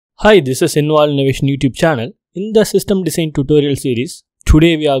Hi, this is Involved Innovation YouTube channel. In the system design tutorial series,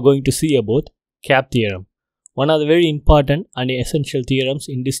 today we are going to see about cap theorem, one of the very important and essential theorems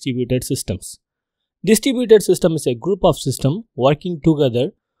in distributed systems. Distributed system is a group of systems working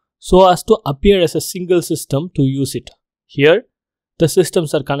together so as to appear as a single system to use it. Here, the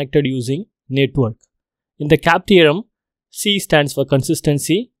systems are connected using network. In the cap theorem, C stands for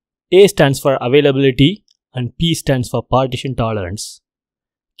consistency, A stands for availability, and P stands for partition tolerance.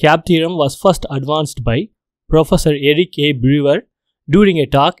 Cap theorem was first advanced by Professor Eric A. Brewer during a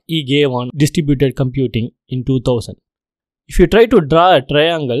talk he gave on distributed computing in 2000. If you try to draw a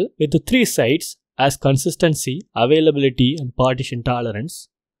triangle with three sides as consistency, availability, and partition tolerance,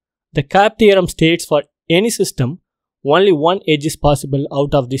 the cap theorem states for any system only one edge is possible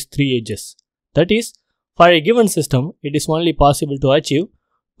out of these three edges. That is, for a given system, it is only possible to achieve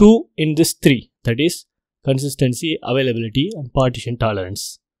two in this three, that is, consistency, availability, and partition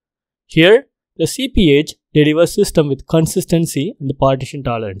tolerance. Here, the CP edge delivers system with consistency and partition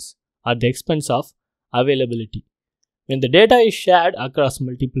tolerance at the expense of availability. When the data is shared across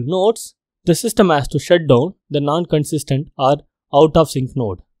multiple nodes, the system has to shut down the non-consistent or out-of-sync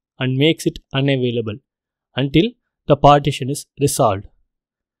node and makes it unavailable until the partition is resolved.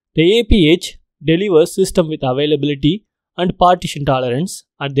 The AP edge delivers system with availability and partition tolerance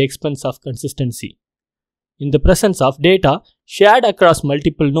at the expense of consistency. In the presence of data shared across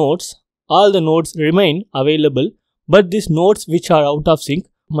multiple nodes, all the nodes remain available, but these nodes which are out of sync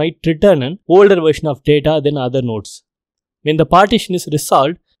might return an older version of data than other nodes. When the partition is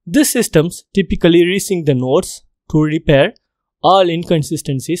resolved, these systems typically resync the nodes to repair all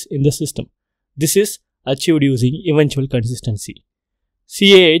inconsistencies in the system. This is achieved using eventual consistency.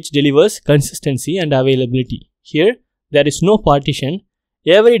 CA edge delivers consistency and availability. Here, there is no partition.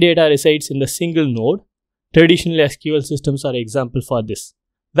 Every data resides in the single node. Traditional SQL systems are example for this,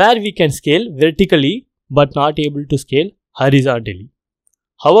 where we can scale vertically but not able to scale horizontally.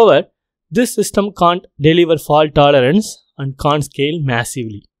 However, this system can't deliver fault tolerance and can't scale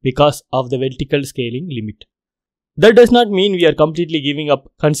massively because of the vertical scaling limit. That does not mean we are completely giving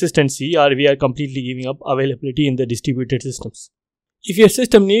up consistency or we are completely giving up availability in the distributed systems. If your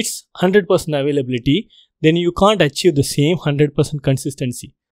system needs 100% availability, then you can't achieve the same 100%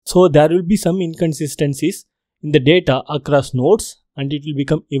 consistency. So there will be some inconsistencies in the data across nodes and it will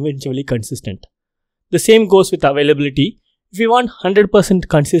become eventually consistent. The same goes with availability. If you want 100%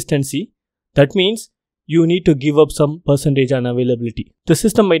 consistency, that means you need to give up some percentage on availability. The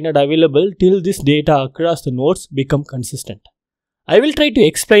system might not be available till this data across the nodes become consistent. I will try to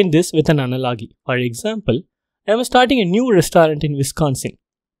explain this with an analogy. For example, I am starting a new restaurant in Wisconsin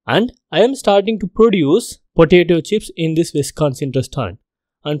and I am starting to produce potato chips in this Wisconsin restaurant,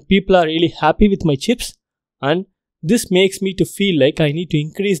 and people are really happy with my chips, and this makes me to feel like I need to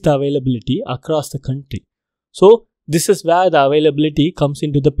increase the availability across the country. So this is where the availability comes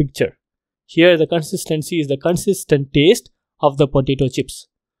into the picture. Here the consistency is the consistent taste of the potato chips.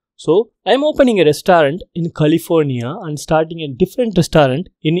 So I am opening a restaurant in California and starting a different restaurant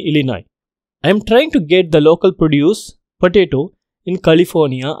in Illinois. I am trying to get the local produce potato in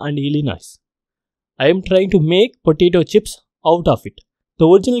California and Illinois. I am trying to make potato chips out of it. The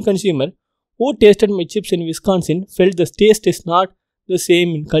original consumer who tasted my chips in Wisconsin felt the taste is not the same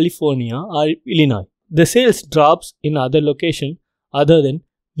in California or Illinois. The sales drops in other location other than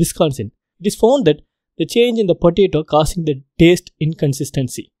Wisconsin. It is found that the change in the potato causing the taste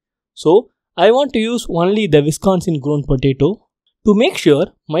inconsistency. So I want to use only the Wisconsin grown potato to make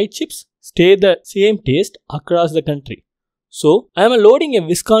sure my chips stay the same taste across the country. So I am loading a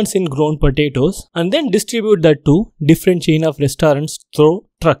Wisconsin grown potatoes and then distribute that to different chain of restaurants through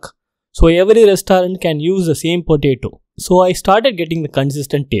truck. So every restaurant can use the same potato. So I started getting the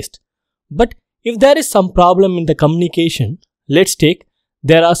consistent taste. But if there is some problem in the communication, let's take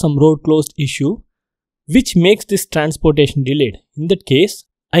there are some road closed issue which makes this transportation delayed. In that case,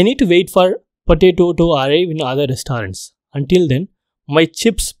 I need to wait for potato to arrive in other restaurants. Until then, my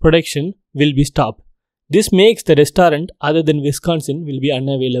chips production will be stopped. This makes the restaurant other than Wisconsin will be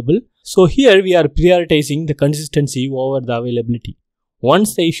unavailable. So here we are prioritizing the consistency over the availability.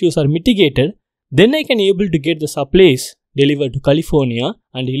 Once the issues are mitigated, then I can able to get the supplies delivered to California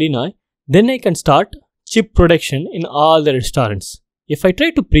and Illinois. Then I can start chip production in all the restaurants. If I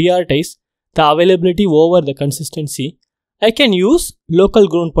try to prioritize the availability over the consistency, I can use local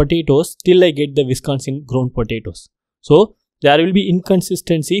grown potatoes till I get the Wisconsin grown potatoes. So there will be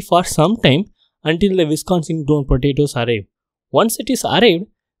inconsistency for some time until the Wisconsin grown potatoes arrive. Once it is arrived,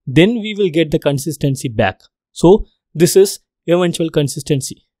 then we will get the consistency back. So this is eventual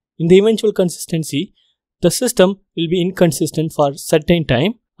consistency. In the eventual consistency, the system will be inconsistent for certain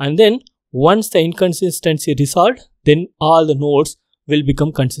time And then once the inconsistency resolved, then all the nodes will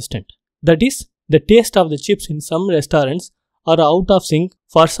become consistent. That is, the taste of the chips in some restaurants are out of sync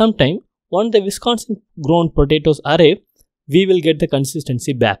for some time. Once the Wisconsin grown potatoes arrive, we will get the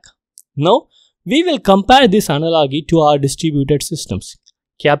consistency back. Now, we will compare this analogy to our distributed systems.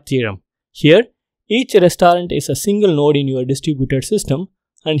 CAP theorem. Here, each restaurant is a single node in your distributed system,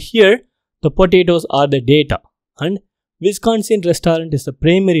 and here the potatoes are the data, and Wisconsin restaurant is the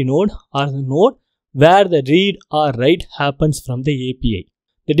primary node or the node where the read or write happens from the API.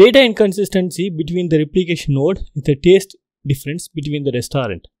 The data inconsistency between the replication node is the taste difference between the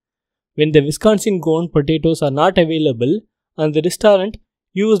restaurant. When the Wisconsin grown potatoes are not available and the restaurant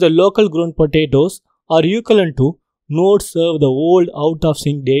use the local grown potatoes are equivalent to nodes serve the old out of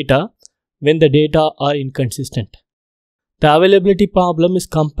sync data when the data are inconsistent. The availability problem is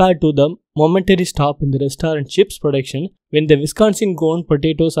compared to the momentary stop in the restaurant chips production when the Wisconsin grown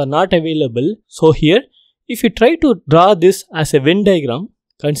potatoes are not available. So here, if you try to draw this as a Venn diagram,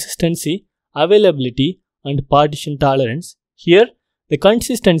 consistency, availability and partition tolerance, here the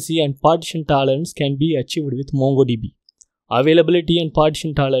consistency and partition tolerance can be achieved with MongoDB. Availability and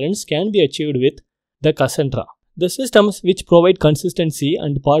partition tolerance can be achieved with the Cassandra. The systems which provide consistency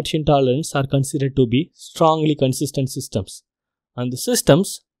and partition tolerance are considered to be strongly consistent systems, and the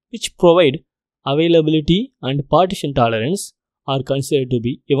systems which provide availability and partition tolerance are considered to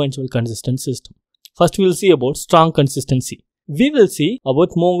be eventual consistent system. First, we will see about strong consistency. We will see about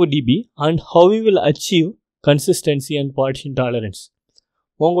MongoDB and how we will achieve consistency and partition tolerance.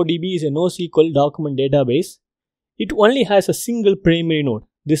 MongoDB is a NoSQL document database. It only has a single primary node.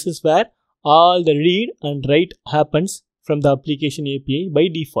 This is where all the read and write happens from the application API by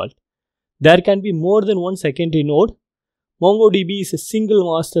default. There can be more than one secondary node. MongoDB is a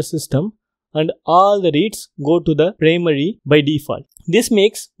single master system and all the reads go to the primary by default. This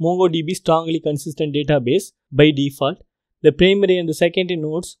makes MongoDB strongly consistent database by default. The primary and the secondary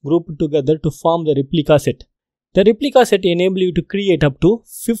nodes group together to form the replica set. The replica set enables you to create up to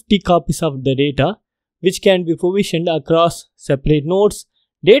 50 copies of the data, which can be provisioned across separate nodes,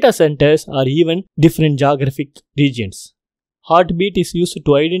 data centers or even different geographic regions. Heartbeat is used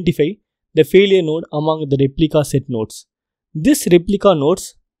to identify the failure node among the replica set nodes. These replica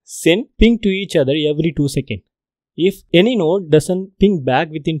nodes send ping to each other every 2 seconds. If any node doesn't ping back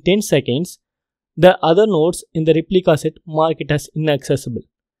within 10 seconds, the other nodes in the replica set mark it as inaccessible.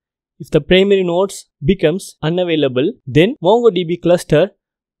 If the primary nodes becomes unavailable, then MongoDB cluster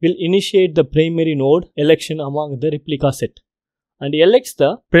will initiate the primary node election among the replica set and elects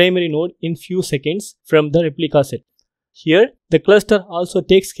the primary node in few seconds from the replica set. Here, the cluster also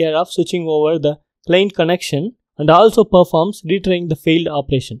takes care of switching over the client connection and also performs retrying the failed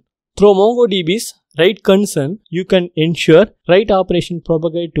operation. Through MongoDB's write concern, you can ensure write operation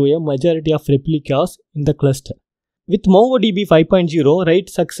propagate to a majority of replicas in the cluster. With MongoDB 5.0, write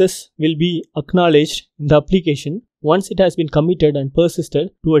success will be acknowledged in the application once it has been committed and persisted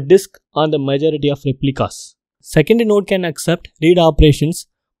to a disk on the majority of replicas. Secondary node can accept read operations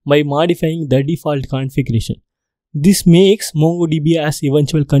by modifying the default configuration. This makes MongoDB as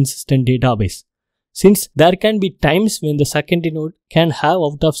eventual consistent database, since there can be times when the secondary node can have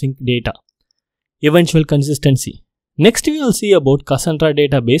out of sync data. Eventual consistency. Next, we will see about Cassandra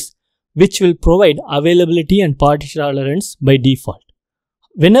database, which will provide availability and partition tolerance by default.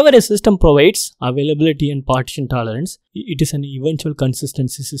 Whenever a system provides availability and partition tolerance, it is an eventual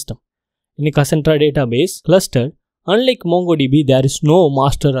consistency system. In a Cassandra database cluster, unlike MongoDB, there is no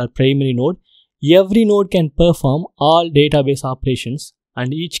master or primary node. Every node can perform all database operations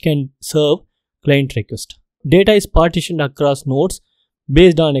and each can serve client request. Data is partitioned across nodes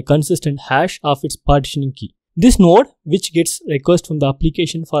based on a consistent hash of its partitioning key. This node, which gets request from the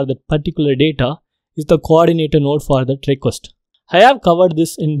application for that particular data, is the coordinator node for that request. I have covered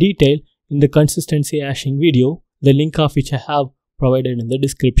this in detail in the consistency hashing video, the link of which I have provided in the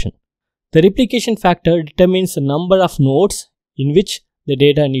description. The replication factor determines the number of nodes in which the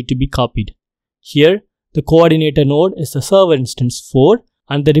data need to be copied. Here, the coordinator node is the server instance 4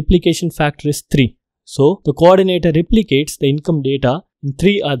 and the replication factor is 3. So, the coordinator replicates the income data in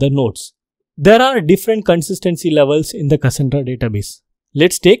 3 other nodes. There are different consistency levels in the Cassandra database.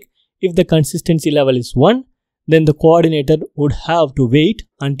 Let's take if the consistency level is 1, then the coordinator would have to wait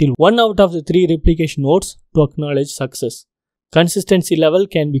until 1 out of the 3 replication nodes to acknowledge success. Consistency level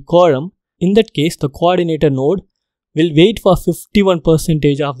can be quorum. In that case, the coordinator node will wait for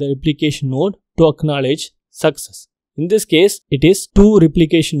 51% of the replication node to acknowledge success. In this case, it is 2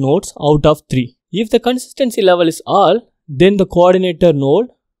 replication nodes out of 3. If the consistency level is all, then the coordinator node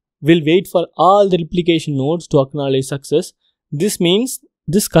will wait for all the replication nodes to acknowledge success. This means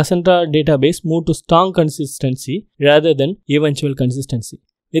this Cassandra database moved to strong consistency rather than eventual consistency.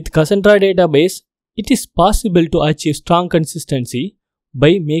 With Cassandra database, it is possible to achieve strong consistency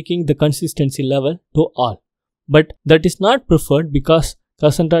by making the consistency level to all. But that is not preferred because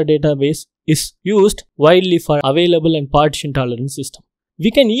Cassandra database is used widely for available and partition tolerant system.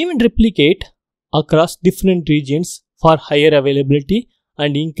 We can even replicate across different regions for higher availability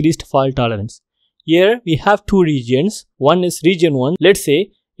and increased fault tolerance. Here we have two regions. One is region 1. Let's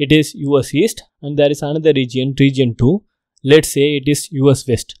say it is US East, and there is another region, region 2. Let's say it is US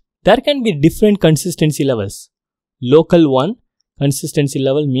West. There can be different consistency levels. Local 1 consistency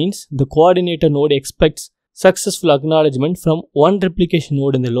level means the coordinator node expects successful acknowledgement from one replication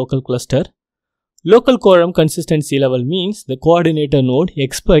node in the local cluster. Local quorum consistency level means the coordinator node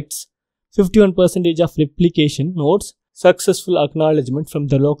expects 51% of replication nodes successful acknowledgement from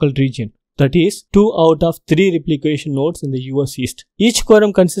the local region. That is 2 out of 3 replication nodes in the US East. Each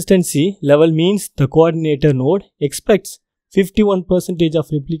quorum consistency level means the coordinator node expects 51% of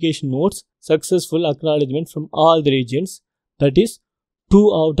replication nodes successful acknowledgement from all the regions. That is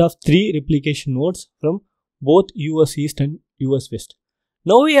 2 out of 3 replication nodes from both US East and US West.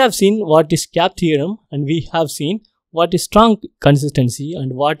 Now we have seen what is CAP theorem, and we have seen what is strong consistency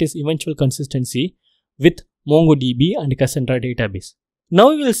and what is eventual consistency with MongoDB and Cassandra database. Now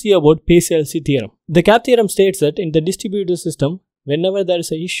we will see about PCLC theorem. The CAP theorem states that in the distributed system, whenever there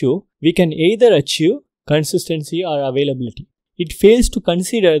is an issue, we can either achieve consistency or availability. It fails to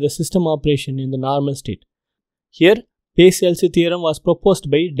consider the system operation in the normal state. Here, PCLC theorem was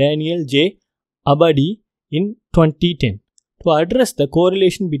proposed by Daniel J. Abadi in 2010 to address the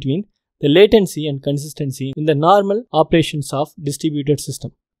correlation between the latency and consistency in the normal operations of distributed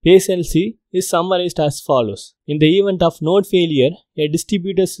system. PCLC is summarized as follows. In the event of node failure, a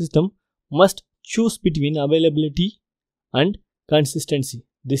distributed system must choose between availability and consistency.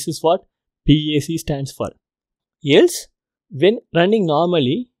 This is what PAC stands for. Else, when running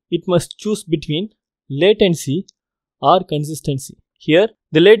normally, it must choose between latency or consistency. Here,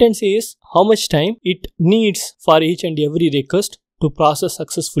 the latency is how much time it needs for each and every request to process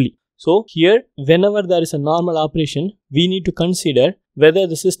successfully. So here, whenever there is a normal operation, we need to consider whether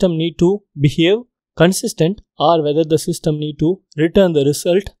the system need to behave consistent or whether the system need to return the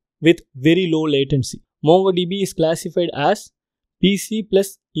result with very low latency. MongoDB is classified as PC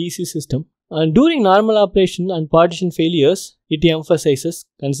plus EC system, and during normal operation and partition failures, it emphasizes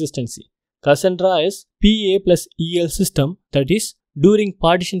consistency. Cassandra is PA plus EL system, that is, during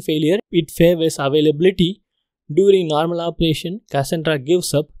partition failure, it favors availability. During normal operation, Cassandra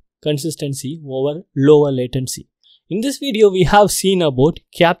gives up consistency over lower latency. In this video, we have seen about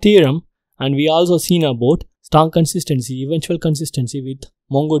CAP theorem, and we also seen about strong consistency, eventual consistency with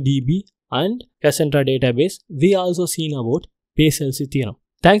MongoDB and Cassandra database. We also seen about PCLC theorem.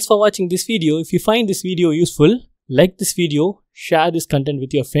 Thanks for watching this video. If you find this video useful, like this video, share this content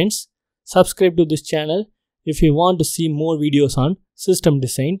with your friends, subscribe to this channel if you want to see more videos on system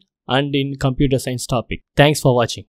design and in computer science topic. Thanks for watching.